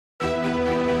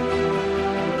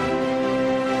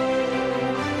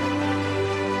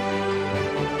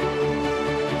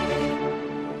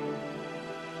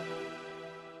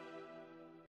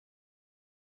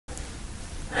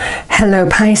Hello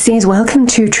Pisces, welcome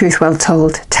to Truth Well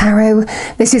Told Tarot.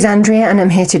 This is Andrea and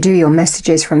I'm here to do your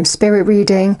messages from Spirit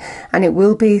reading, and it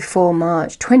will be for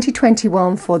March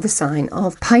 2021 for the sign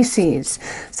of Pisces.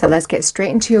 So let's get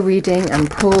straight into your reading and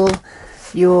pull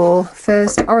your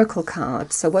first oracle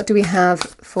card. So what do we have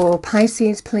for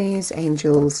Pisces, please?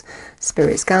 Angels,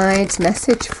 spirits, guides,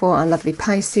 message for our lovely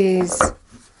Pisces.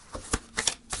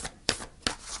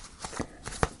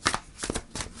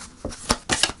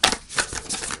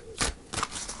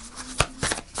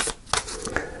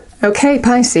 Okay,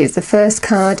 Pisces, the first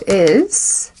card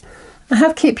is, I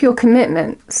have keep your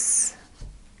commitments.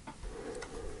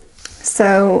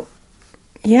 So,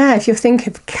 yeah, if you're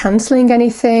thinking of cancelling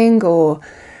anything or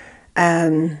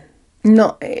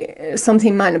not,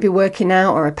 something might not be working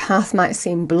out or a path might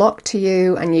seem blocked to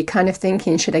you and you're kind of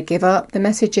thinking, should I give up? The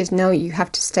message is no, you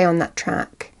have to stay on that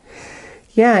track.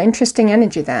 Yeah, interesting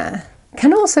energy there.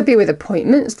 Can also be with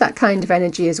appointments, that kind of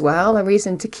energy as well, a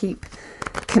reason to keep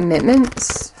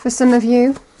commitments for some of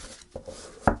you.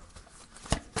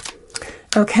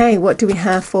 Okay, what do we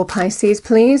have for Pisces,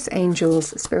 please?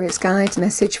 Angels, spirits, guides,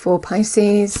 message for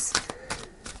Pisces.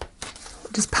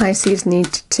 What does Pisces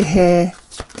need to hear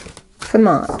for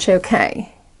March?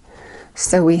 Okay,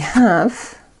 so we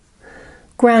have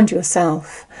ground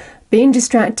yourself. Being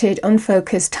distracted,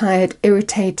 unfocused, tired,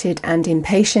 irritated and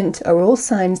impatient are all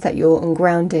signs that you're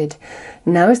ungrounded.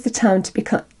 Now is the time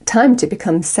to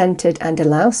become centered and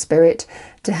allow Spirit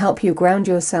to help you ground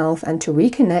yourself and to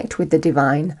reconnect with the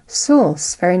divine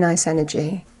source. Very nice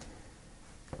energy.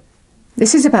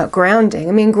 This is about grounding.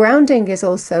 I mean, grounding is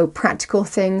also practical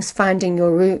things, finding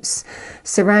your roots,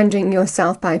 surrounding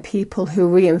yourself by people who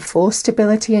reinforce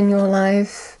stability in your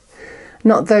life.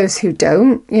 Not those who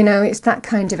don't, you know, it's that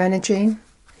kind of energy.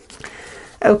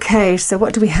 Okay, so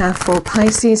what do we have for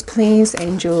Pisces, please?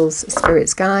 Angels,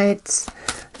 spirits, guides,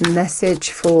 message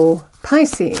for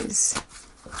Pisces.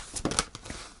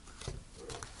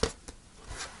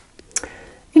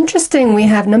 Interesting, we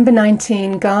have number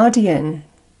 19, Guardian.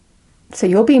 So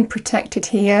you're being protected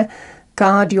here.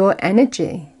 Guard your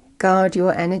energy. Guard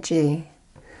your energy.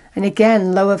 And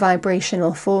again, lower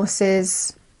vibrational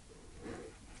forces.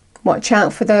 Watch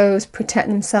out for those. Protect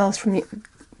yourself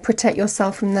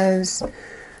from those.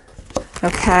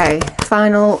 Okay,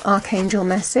 final archangel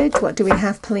message. What do we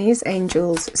have, please?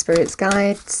 Angels, spirits,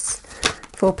 guides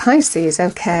for Pisces.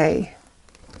 Okay.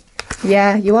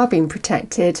 Yeah, you are being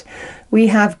protected. We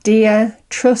have Dear,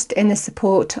 trust in the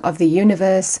support of the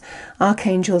universe,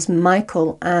 Archangels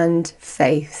Michael and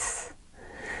Faith.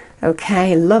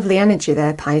 Okay, lovely energy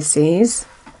there, Pisces.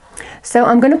 So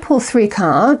I'm going to pull 3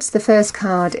 cards. The first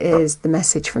card is the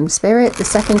message from Spirit. The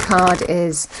second card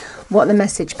is what the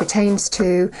message pertains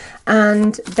to.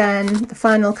 And then the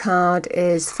final card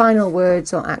is final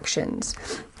words or actions.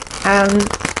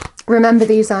 Remember,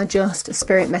 these are just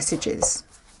Spirit messages.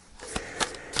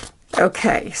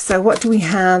 Okay, so what do we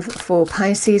have for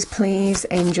Pisces, please?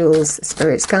 Angels,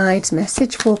 spirits, guides,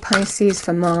 message for Pisces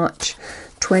for March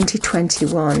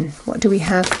 2021. What do we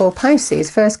have for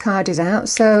Pisces? First card is out,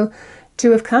 so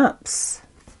 2 of Cups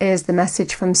is the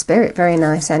message from Spirit. Very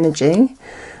nice energy.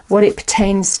 What it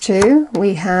pertains to,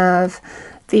 we have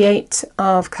the 8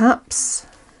 of Cups.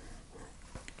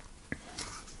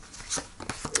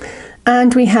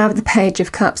 And we have the Page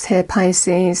of Cups here,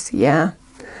 Pisces. Yeah.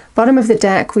 Bottom of the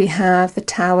deck, we have the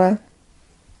Tower.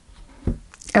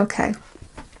 Okay.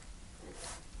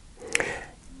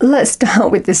 Let's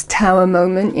start with this Tower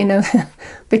moment, you know,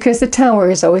 because the Tower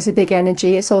is always a big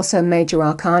energy. It's also major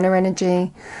arcana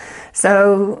energy.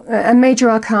 So a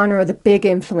major arcana are the big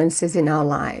influences in our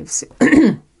lives.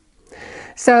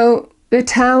 So the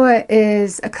Tower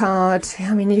is a card,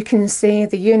 I mean, you can see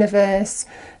the universe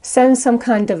sends some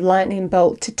kind of lightning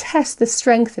bolt to test the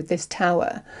strength of this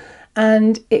Tower.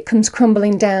 And it comes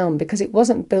crumbling down because it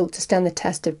wasn't built to stand the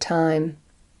test of time.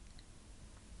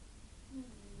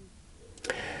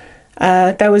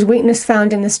 There was weakness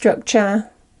found in the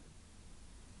structure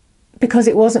because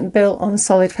it wasn't built on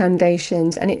solid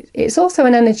foundations. And it's also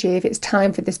an energy, if it's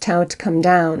time for this Tower to come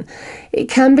down. It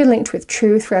can be linked with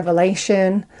truth,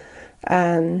 revelation.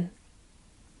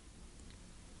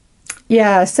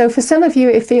 Yeah, so for some of you,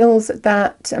 it feels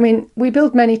that, I mean, we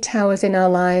build many towers in our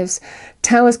lives.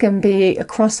 Towers can be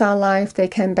across our life. They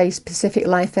can be specific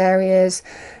life areas,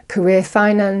 career,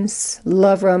 finance,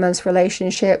 love, romance,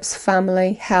 relationships,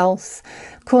 family, health.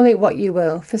 Call it what you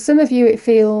will. For some of you, it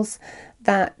feels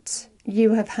that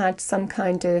you have had some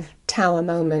kind of tower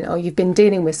moment, or you've been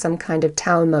dealing with some kind of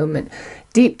tower moment.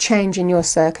 Deep change in your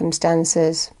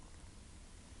circumstances.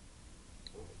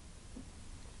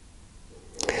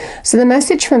 So the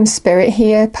message from Spirit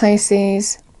here,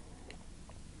 Pisces,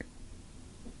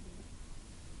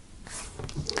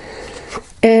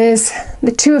 is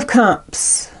the Two of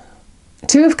Cups.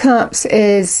 Two of Cups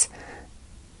is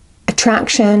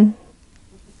attraction,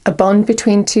 a bond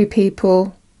between two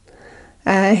people.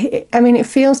 I mean, it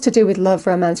feels to do with love,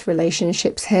 romance,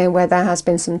 relationships here, where there has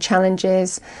been some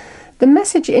challenges. The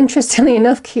message, interestingly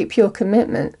enough, keep your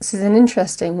commitments, is an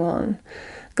interesting one.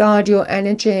 Guard your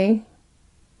energy,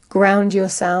 ground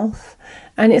yourself.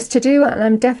 And it's to do, and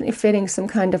I'm definitely feeling some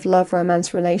kind of love,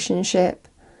 romance, relationship.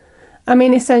 I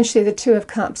mean, essentially, the Two of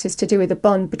Cups is to do with a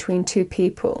bond between two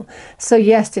people. So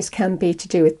yes, this can be to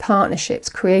do with partnerships,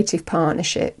 creative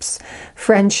partnerships,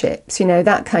 friendships, you know,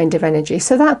 that kind of energy.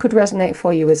 So that could resonate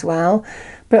for you as well.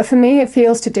 But for me, it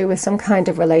feels to do with some kind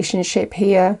of relationship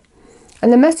here.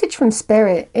 And the message from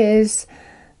Spirit is,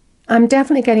 I'm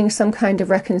definitely getting some kind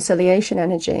of reconciliation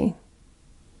energy.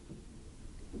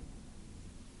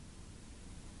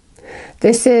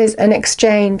 This is an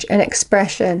exchange, an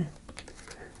expression.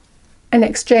 An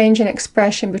exchange and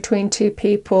expression between two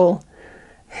people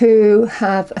who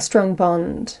have a strong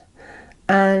bond.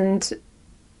 And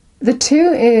the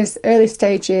two is early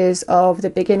stages of the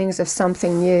beginnings of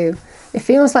something new. It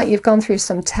feels like you've gone through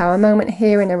some tower moment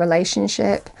here in a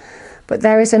relationship, but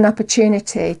there is an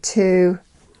opportunity to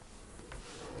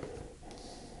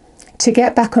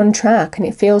get back on track, and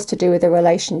it feels to do with a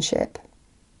relationship.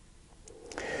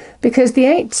 Because the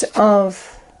Eight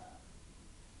of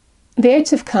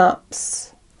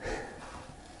Cups,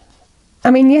 I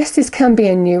mean, yes, this can be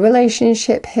a new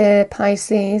relationship here,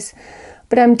 Pisces,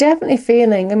 but I'm definitely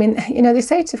feeling, I mean, you know,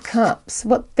 this Eight of Cups,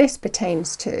 what this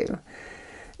pertains to,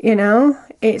 you know,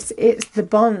 it's the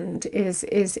bond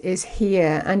is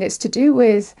here, and it's to do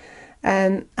with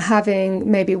having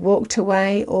maybe walked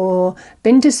away or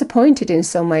been disappointed in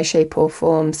some way, shape or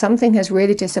form. Something has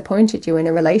really disappointed you in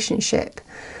a relationship,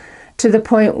 to the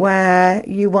point where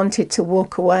you wanted to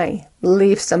walk away,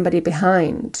 leave somebody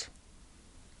behind.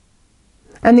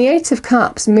 And the Eight of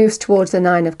Cups moves towards the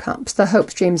Nine of Cups, the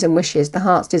hopes, dreams and wishes, the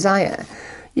heart's desire.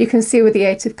 You can see with the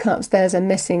Eight of Cups, there's a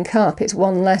missing cup. It's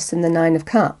one less than the Nine of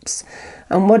Cups.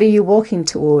 And what are you walking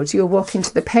towards? You're walking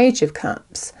to the Page of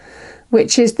Cups,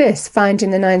 which is this, finding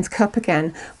the Ninth Cup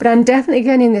again. But I'm definitely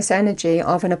getting this energy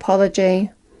of an apology,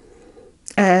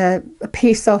 a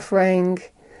peace offering,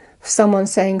 someone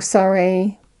saying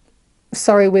sorry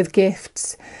with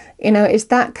gifts. You know, it's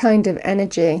that kind of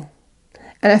energy.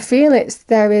 And I feel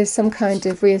there is some kind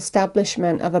of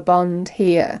re-establishment of a bond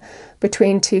here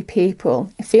between two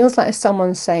people. It feels like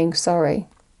someone's saying sorry.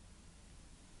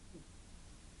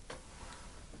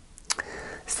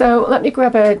 So let me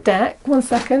grab a deck, 1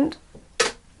 second.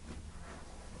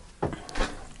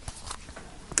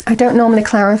 I don't normally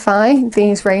clarify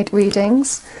these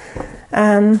readings,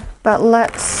 but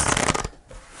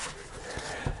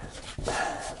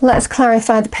let's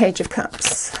clarify the Page of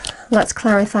Cups. Let's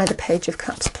clarify the Page of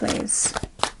Cups, please.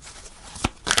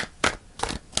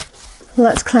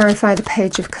 Let's clarify the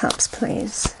Page of Cups,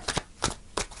 please.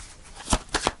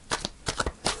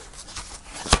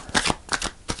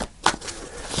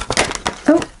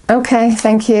 Oh, okay,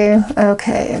 thank you.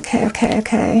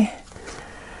 Okay.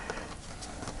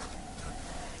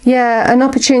 Yeah, an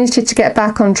opportunity to get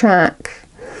back on track.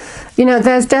 You know,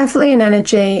 there's definitely an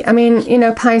energy. I mean, you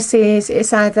know, Pisces,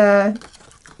 it's either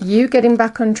you getting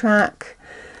back on track.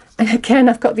 And again,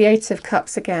 I've got the Eight of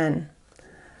Cups again.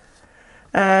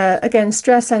 Again,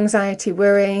 stress, anxiety,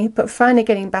 worry, but finally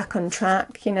getting back on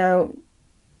track, you know.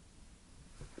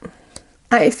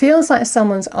 It feels like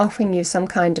someone's offering you some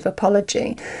kind of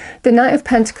apology. The Knight of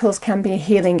Pentacles can be a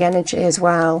healing energy as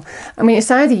well. I mean, it's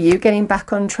either you getting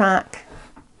back on track,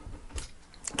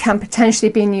 can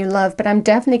potentially be new love, but I'm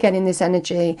definitely getting this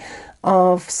energy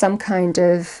of some kind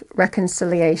of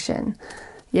reconciliation.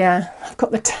 Yeah, I've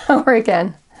got the Tower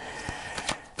again.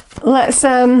 Let's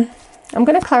I'm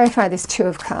going to clarify this Two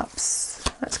of Cups.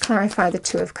 Let's clarify the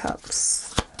Two of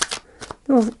Cups.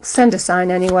 We'll send a sign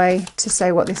anyway to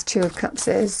say what this Two of Cups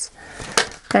is.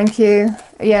 Thank you.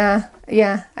 Yeah,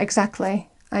 exactly.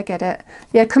 I get it.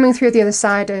 Yeah, coming through the other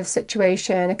side of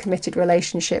situation, a committed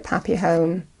relationship, happy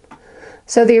home.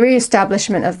 So the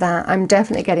re-establishment of that, I'm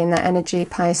definitely getting that energy,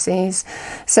 Pisces.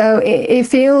 So it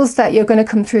feels that you're going to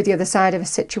come through the other side of a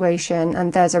situation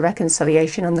and there's a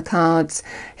reconciliation on the cards,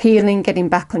 healing, getting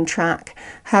back on track,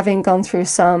 having gone through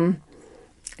some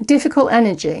difficult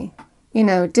energy, you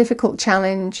know, difficult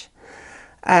challenge,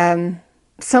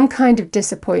 some kind of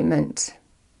disappointment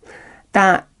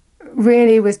that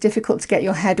really was difficult to get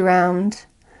your head around.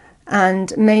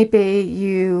 And maybe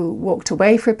you walked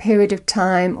away for a period of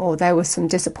time, or there was some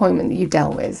disappointment that you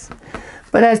dealt with.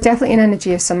 But there's definitely an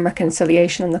energy of some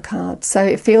reconciliation on the card. So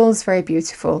it feels very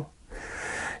beautiful.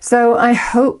 So I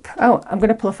hope, oh, I'm going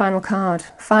to pull a final card.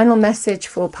 Final message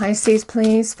for Pisces,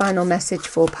 please. Final message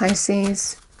for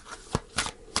Pisces.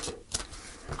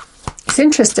 It's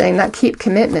interesting that keep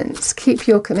commitments, keep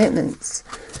your commitments.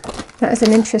 That is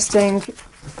an interesting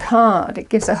card. It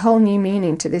gives a whole new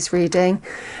meaning to this reading.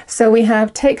 So we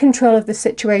have take control of the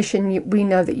situation. We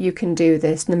know that you can do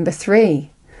this. Number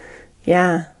 3.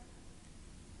 Yeah.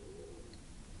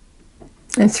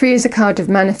 And 3 is a card of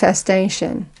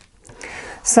manifestation.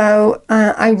 So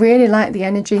I really like the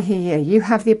energy here. You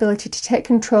have the ability to take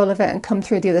control of it and come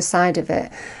through the other side of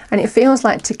it. And it feels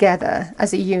like together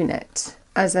as a unit,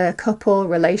 as a couple,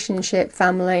 relationship,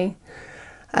 family,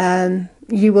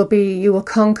 you will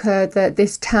conquer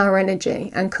this tower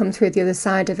energy and come through the other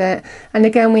side of it. And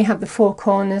again, we have the 4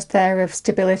 corners there of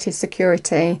stability,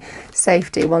 security,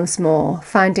 safety once more,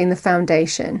 finding the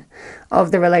foundation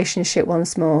of the relationship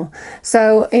once more.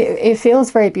 So it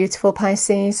feels very beautiful,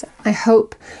 Pisces. I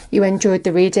hope you enjoyed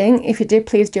the reading. If you did,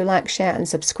 please do like, share and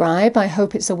subscribe. I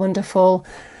hope it's a wonderful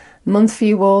month for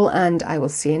you all, and I will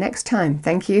see you next time.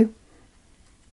 Thank you.